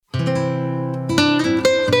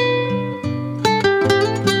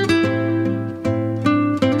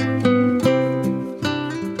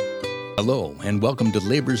and welcome to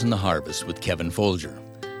Labors in the Harvest with Kevin Folger.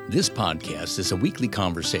 This podcast is a weekly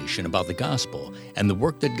conversation about the gospel and the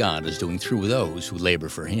work that God is doing through those who labor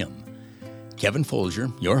for Him. Kevin Folger,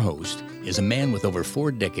 your host, is a man with over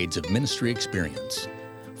 4 decades of ministry experience.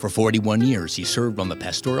 For 41 years, he served on the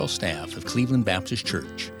pastoral staff of Cleveland Baptist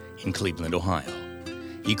Church in Cleveland, Ohio.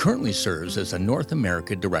 He currently serves as the North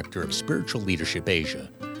America Director of Spiritual Leadership Asia,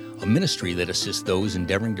 a ministry that assists those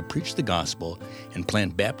endeavoring to preach the gospel and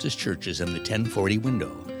plant Baptist churches in the 1040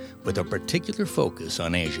 window, with a particular focus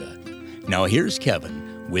on Asia. Now here's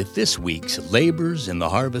Kevin with this week's Labors in the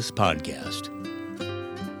Harvest podcast.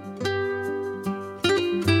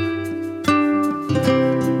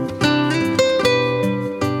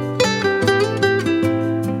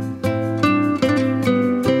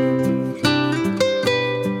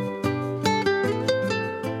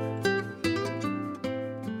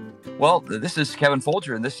 Well, this is Kevin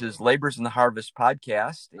Folger, and this is Labors in the Harvest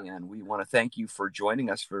podcast, and we want to thank you for joining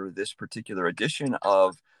us for this particular edition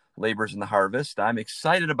of Labors in the Harvest. I'm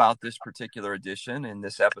excited about this particular edition in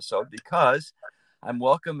this episode because I'm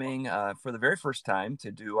welcoming for the very first time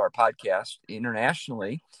to do our podcast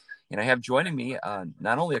internationally, and I have joining me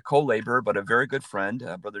not only a co-laborer, but a very good friend,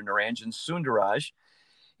 Brother Niranjan Sundaraj.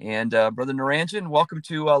 And Brother Niranjan, welcome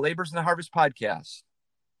to Labors in the Harvest podcast.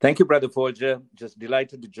 Thank you, Brother Folger. Just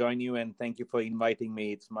delighted to join you, and thank you for inviting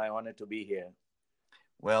me. It's my honor to be here.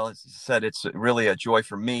 Well, as I said, it's really a joy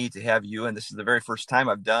for me to have you, and this is the very first time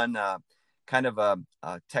I've done kind of a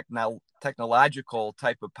technological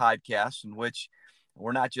type of podcast in which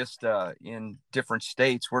we're not just in different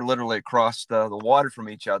states, we're literally across the water from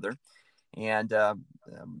each other. And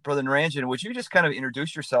Brother Niranjan, would you just kind of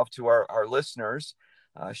introduce yourself to our listeners?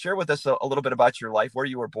 Share with us a little bit about your life, where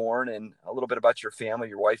you were born, and a little bit about your family,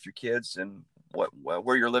 your wife, your kids, and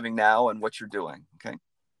where you're living now and what you're doing. Okay.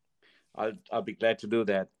 I'll be glad to do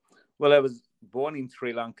that. Well, I was born in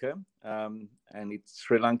Sri Lanka, and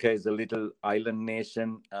Sri Lanka is a little island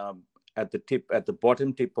nation at the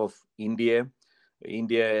bottom tip of India.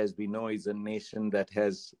 India, as we know, is a nation that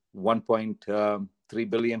has 1.3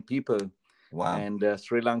 billion people. Wow. And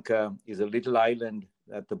Sri Lanka is a little island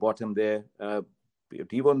at the bottom there.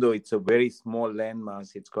 Even though it's a very small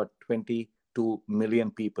landmass, it's got 22 million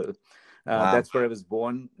people. Wow. That's where I was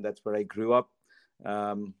born. That's where I grew up.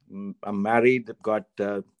 I'm married, got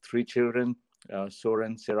 3 children,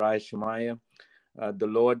 Soren, Sarai, Shemaiah. The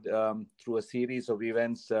Lord, through a series of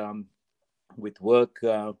events with work,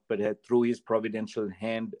 but through His providential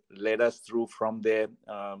hand, led us through from there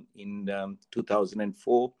in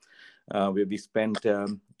 2004, where we spent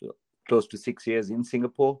close to 6 years in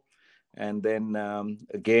Singapore. And then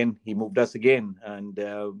again, He moved us again, and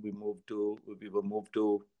we were moved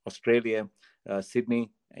to Australia,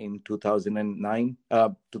 Sydney in 2009.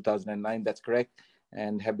 2009, that's correct,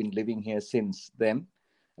 and have been living here since then.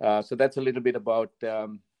 So that's a little bit about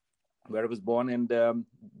where I was born and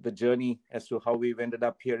the journey as to how we've ended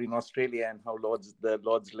up here in Australia and how the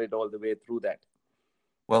Lord's led all the way through that.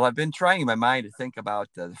 Well, I've been trying in my mind to think about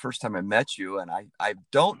the first time I met you, and I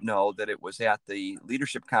don't know that it was at the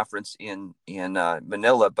leadership conference in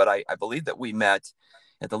Manila, but I believe that we met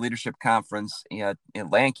at the leadership conference in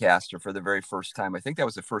Lancaster for the very first time. I think that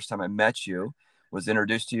was the first time I met you, was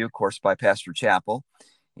introduced to you, of course, by Pastor Chappell,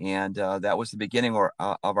 and that was the beginning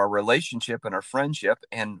of our relationship and our friendship.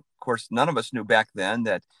 And of course, none of us knew back then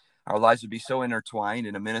that our lives would be so intertwined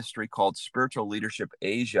in a ministry called Spiritual Leadership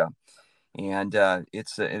Asia. And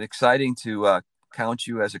it's exciting to count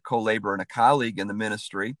you as a co-laborer and a colleague in the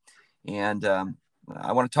ministry. And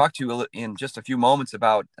I want to talk to you in just a few moments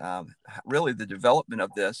about really the development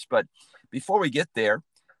of this. But before we get there,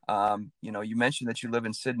 you mentioned that you live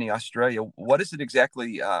in Sydney, Australia. What is it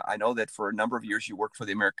exactly? I know that for a number of years you worked for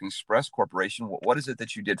the American Express Corporation. What is it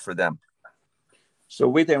that you did for them? So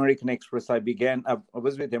with American Express, I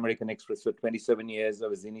was with American Express for 27 years. I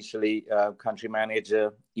was initially country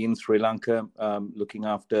manager in Sri Lanka, looking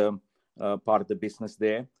after part of the business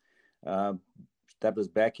there. That was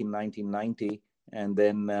back in 1990. And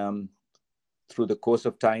then through the course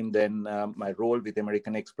of time, then my role with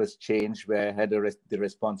American Express changed, where I had the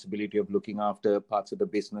responsibility of looking after parts of the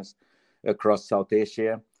business across South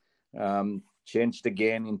Asia. Changed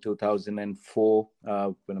again in 2004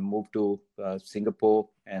 when I moved to Singapore,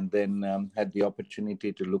 and then had the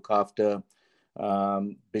opportunity to look after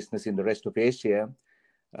business in the rest of Asia.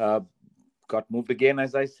 Got moved again,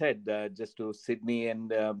 as I said, just to Sydney,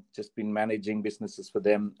 and just been managing businesses for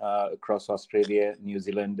them across Australia, New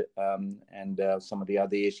Zealand, and some of the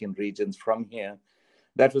other Asian regions from here.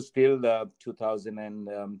 That was till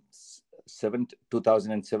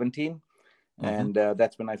 2017. And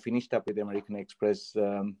that's when I finished up with American Express,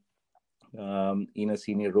 in a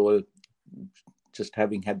senior role, just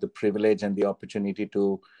having had the privilege and the opportunity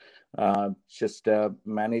to just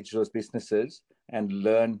manage those businesses and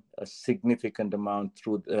learn a significant amount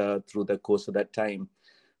through the course of that time.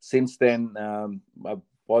 Since then, I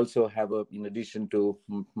also have in addition to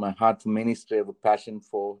my heart for ministry, I have a passion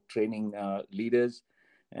for training leaders.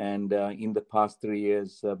 And in the past 3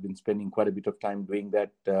 years, I've been spending quite a bit of time doing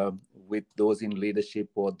that with those in leadership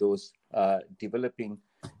or those developing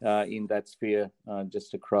in that sphere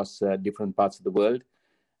just across different parts of the world.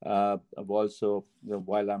 I've also,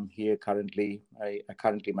 while I'm here currently, I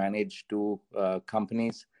currently manage 2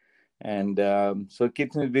 companies. And so it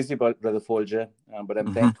keeps me busy, Brother Folger. But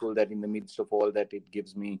I'm thankful that in the midst of all that, it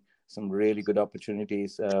gives me some really good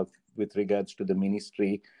opportunities with regards to the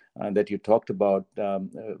ministry that you talked about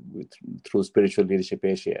through Spiritual Leadership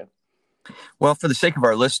Asia. Well, for the sake of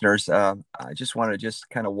our listeners, I just want to just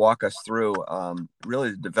kind of walk us through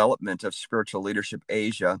really the development of Spiritual Leadership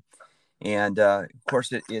Asia. And of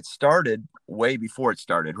course, it started way before it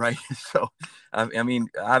started, right? So, I mean,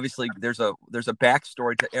 obviously, there's a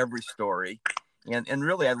backstory to every story, and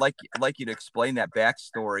really, I'd like you to explain that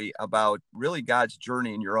backstory about really God's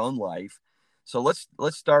journey in your own life. So let's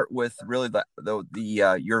start with really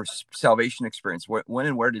the your salvation experience. When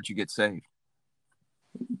and where did you get saved?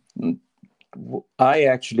 I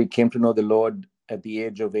actually came to know the Lord at the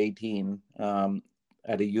age of 18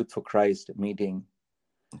 at a Youth for Christ meeting.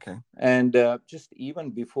 Okay. And just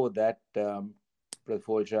even before that, Brother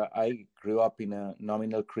Folger, I grew up in a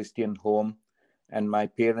nominal Christian home, and my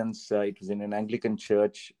parents, it was in an Anglican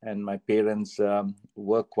church, and my parents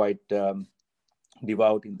were quite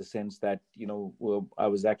devout in the sense that, I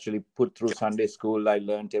was actually put through Sunday school. I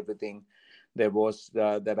learned everything there was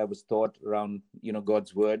that I was taught around,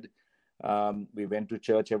 God's word. We went to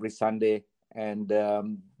church every Sunday and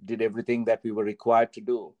did everything that we were required to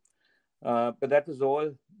do. But that was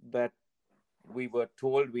all that we were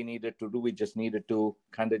told we needed to do. We just needed to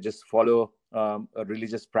kind of just follow a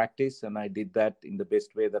religious practice. And I did that in the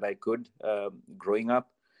best way that I could growing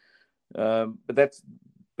up. But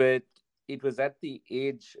it was at the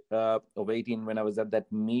age of 18 when I was at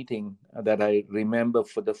that meeting that I remember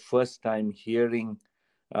for the first time hearing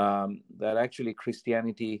that actually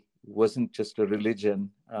Christianity wasn't just a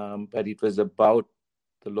religion, but it was about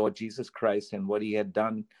the Lord Jesus Christ and what he had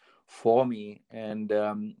done for me. And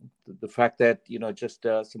the fact that, just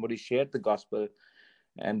somebody shared the gospel,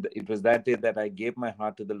 and it was that day that I gave my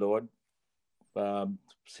heart to the Lord.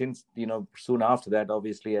 Since, soon after that,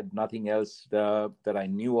 obviously, I had nothing else that I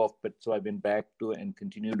knew of, but so I went back to and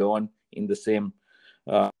continued on in the same.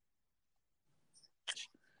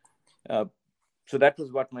 So that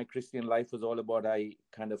was what my Christian life was all about. I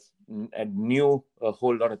kind of knew a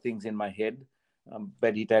whole lot of things in my head,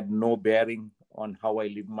 but it had no bearing on how I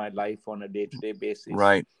live my life on a day-to-day basis.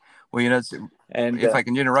 Right. Well, if I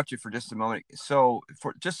can interrupt you for just a moment. So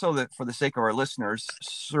for the sake of our listeners,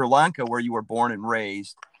 Sri Lanka, where you were born and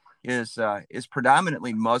raised, is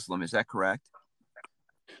predominantly Muslim. Is that correct?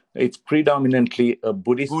 It's predominantly a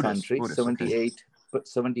Buddhist country. Buddhist,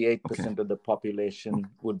 78% of the population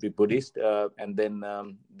would be Buddhist, and then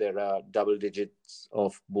there are double digits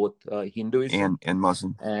of both Hinduism and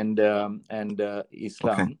Muslim and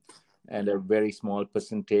Islam, okay. And a very small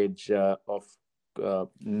percentage of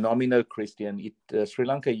nominal Christian. Sri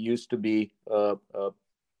Lanka used to be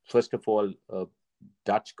first of all a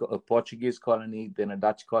Portuguese colony, then a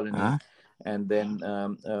Dutch colony, and then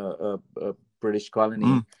a British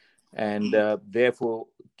colony. And therefore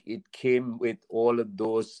it came with all of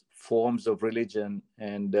those forms of religion.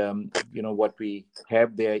 And what we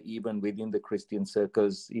have there, even within the Christian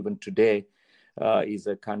circles, even today, is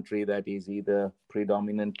a country that is either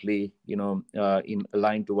predominantly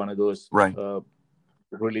aligned to one of those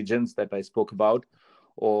religions that I spoke about,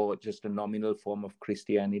 or just a nominal form of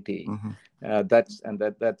Christianity. That's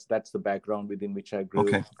the background within which I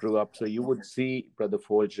grew up. So you would see, Brother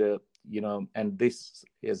Folger, and this,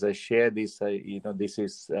 as I share this, this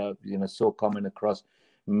is so common across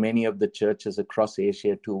many of the churches across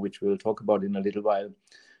Asia too, which we'll talk about in a little while.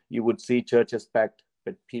 You would see churches packed,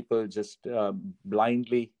 but people just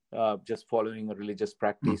blindly just following a religious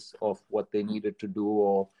practice of what they needed to do,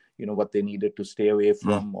 or what they needed to stay away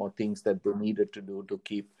from, or things that they needed to do to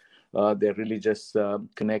keep their religious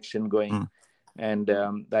connection going. And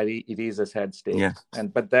that it is a sad state. Yes.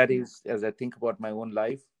 But that is, as I think about my own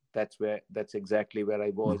life, that's exactly where I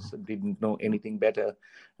was. Didn't know anything better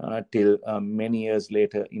till many years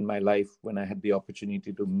later in my life, when I had the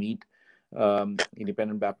opportunity to meet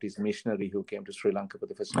independent Baptist missionary who came to Sri Lanka for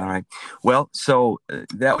the first time. All right. Well, so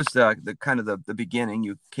that was the kind of the beginning.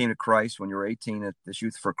 You came to Christ when you were 18 at this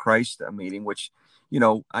Youth for Christ meeting, which,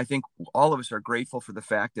 I think all of us are grateful for the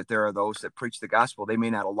fact that there are those that preach the gospel. They may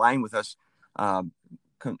not align with us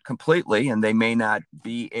completely, and they may not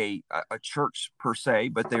be a church per se,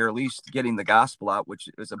 but they're at least getting the gospel out, which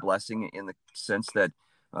is a blessing in the sense that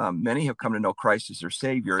many have come to know Christ as their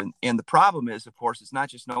Savior. And the problem is, of course, it's not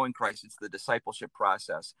just knowing Christ, it's the discipleship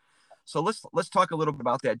process. So let's talk a little bit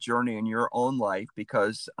about that journey in your own life,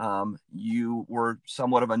 because you were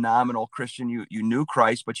somewhat of a nominal Christian. You knew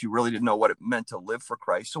Christ, but you really didn't know what it meant to live for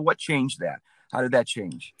Christ. So what changed that? How did that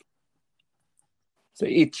change? So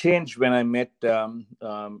it changed when I met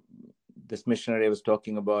this missionary I was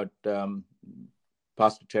talking about,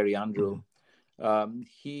 Pastor Terry Andrew.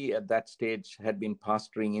 He, at that stage, had been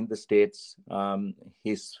pastoring in the States.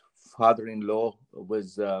 His father-in-law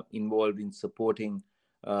was involved in supporting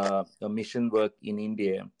a mission work in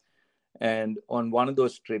India. And on one of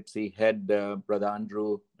those trips, he had Brother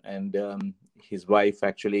Andrew and his wife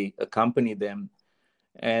actually accompany them.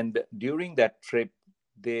 And during that trip,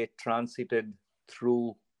 they transited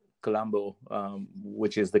through Colombo,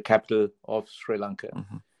 which is the capital of Sri Lanka.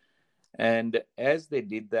 And as they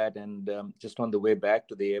did that, and just on the way back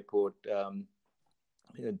to the airport,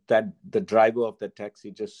 that the driver of the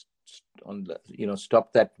taxi just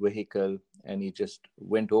stopped that vehicle, and he just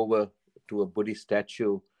went over to a Buddhist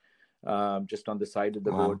statue just on the side of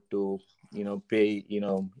the road to pay,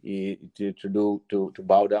 to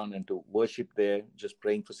bow down and to worship there, just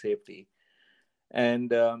praying for safety. And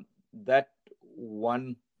that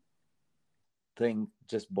one thing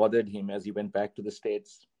just bothered him as he went back to the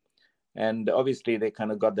States. And obviously they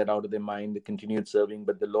kind of got that out of their mind. They continued serving,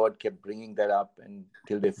 but the Lord kept bringing that up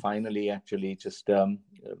until they finally actually just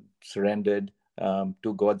surrendered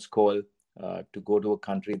to God's call to go to a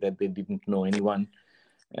country that they didn't know anyone.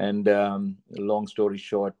 And long story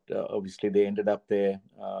short, obviously they ended up there,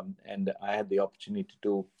 and I had the opportunity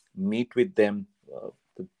to meet with them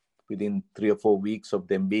within 3 or 4 weeks of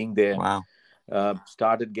them being there. Wow.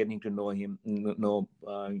 Started getting to know him,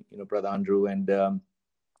 Brother Andrew, and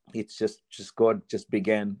it's just God just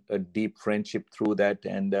began a deep friendship through that.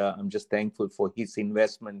 And I'm just thankful for his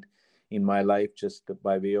investment in my life, just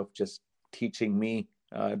by way of just teaching me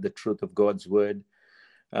the truth of God's word.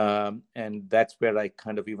 And that's where I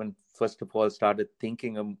kind of even first of all started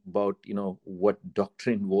thinking about, what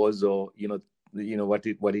doctrine was, or, what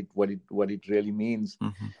it really means.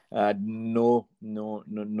 No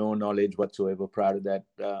knowledge whatsoever prior to that.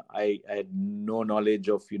 I had no knowledge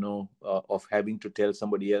of of having to tell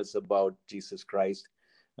somebody else about Jesus Christ,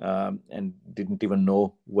 and didn't even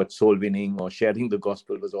know what soul winning or sharing the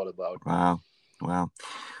gospel was all about. Wow.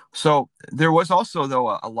 So there was also,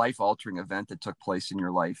 though, a life-altering event that took place in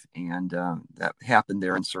your life, and that happened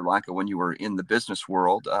there in Sri Lanka when you were in the business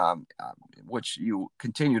world, which you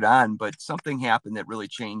continued on, but something happened that really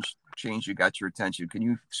changed you, got your attention. Can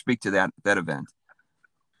you speak to that event?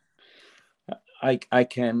 I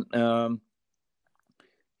can.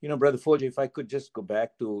 Brother Folger, if I could just go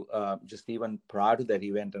back to just even prior to that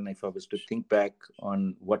event, and if I was to think back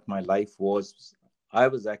on what my life was, I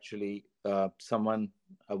was actually someone,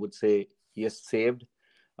 I would say, yes, saved.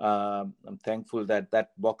 I'm thankful that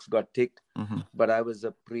box got ticked, but I was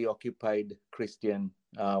a preoccupied Christian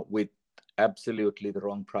with absolutely the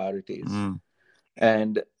wrong priorities.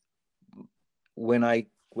 And when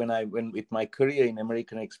with my career in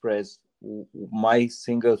American Express, my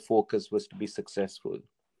single focus was to be successful.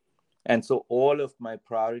 And so all of my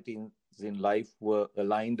priorities in life were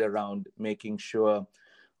aligned around making sure,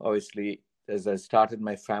 obviously, as I started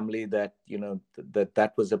my family, that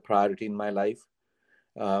that was a priority in my life.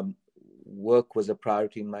 Work was a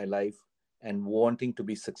priority in my life, and wanting to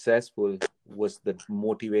be successful was the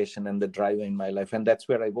motivation and the driver in my life. And that's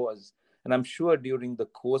where I was. And I'm sure during the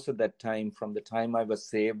course of that time, from the time I was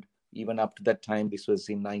saved, even up to that time, this was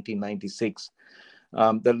in 1996,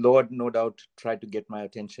 the Lord no doubt tried to get my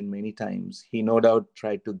attention many times. He no doubt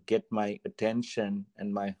tried to get my attention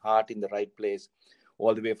and my heart in the right place,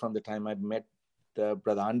 all the way from the time I met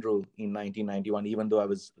Brother Andrew in 1991. Even though I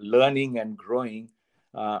was learning and growing,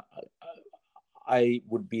 I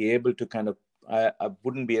would be able to I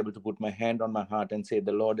wouldn't be able to put my hand on my heart and say,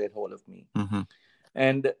 the Lord had hold of me.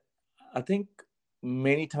 And I think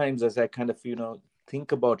many times as I kind of,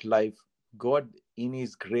 think about life, God in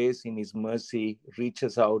his grace, in his mercy,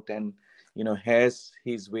 reaches out and, has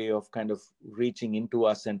his way of kind of reaching into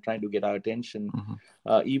us and trying to get our attention,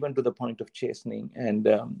 even to the point of chastening. And,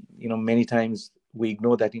 many times we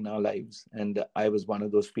ignore that in our lives. And I was one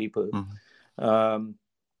of those people.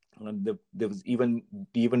 And there was even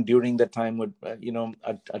during that time,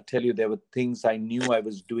 I tell you, there were things I knew I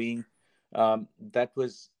was doing that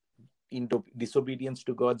was in disobedience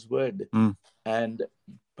to God's word.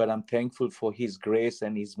 But I'm thankful for His grace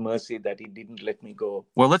and His mercy that He didn't let me go.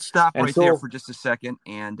 Well, let's stop there for just a second.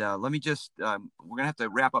 And let me just, we're going to have to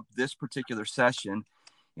wrap up this particular session.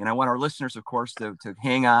 And I want our listeners, of course, to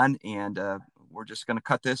hang on. And we're just going to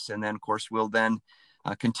cut this. And then, of course, we'll then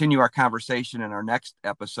continue our conversation in our next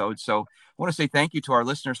episode. So I want to say thank you to our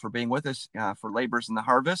listeners for being with us for Laborers in the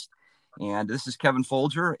Harvest. And this is Kevin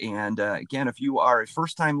Folger. And again, if you are a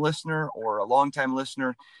first-time listener or a long-time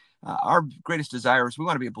listener, our greatest desire is we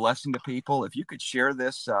want to be a blessing to people. If you could share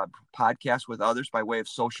this podcast with others by way of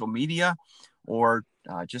social media or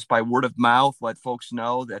just by word of mouth, let folks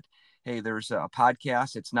know that, hey, there's a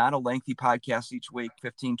podcast. It's not a lengthy podcast each week,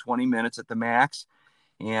 15, 20 minutes at the max.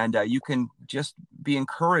 And you can just be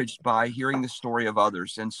encouraged by hearing the story of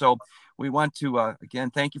others. And so we want to,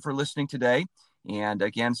 again, thank you for listening today. And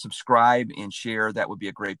again, subscribe and share. That would be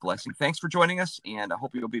a great blessing. Thanks for joining us. And I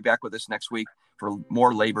hope you'll be back with us next week for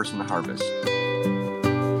more Laborers in the Harvest.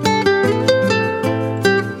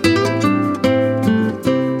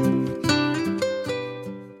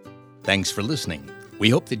 Thanks for listening. We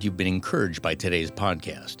hope that you've been encouraged by today's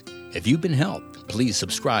podcast. If you've been helped, please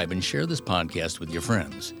subscribe and share this podcast with your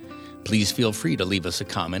friends. Please feel free to leave us a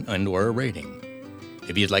comment and/or a rating.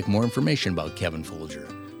 If you'd like more information about Kevin Folger,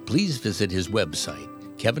 please visit his website,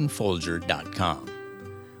 kevinfolger.com.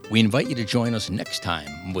 We invite you to join us next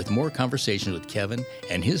time with more conversations with Kevin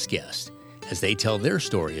and his guests as they tell their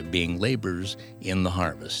story of being laborers in the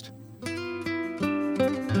harvest.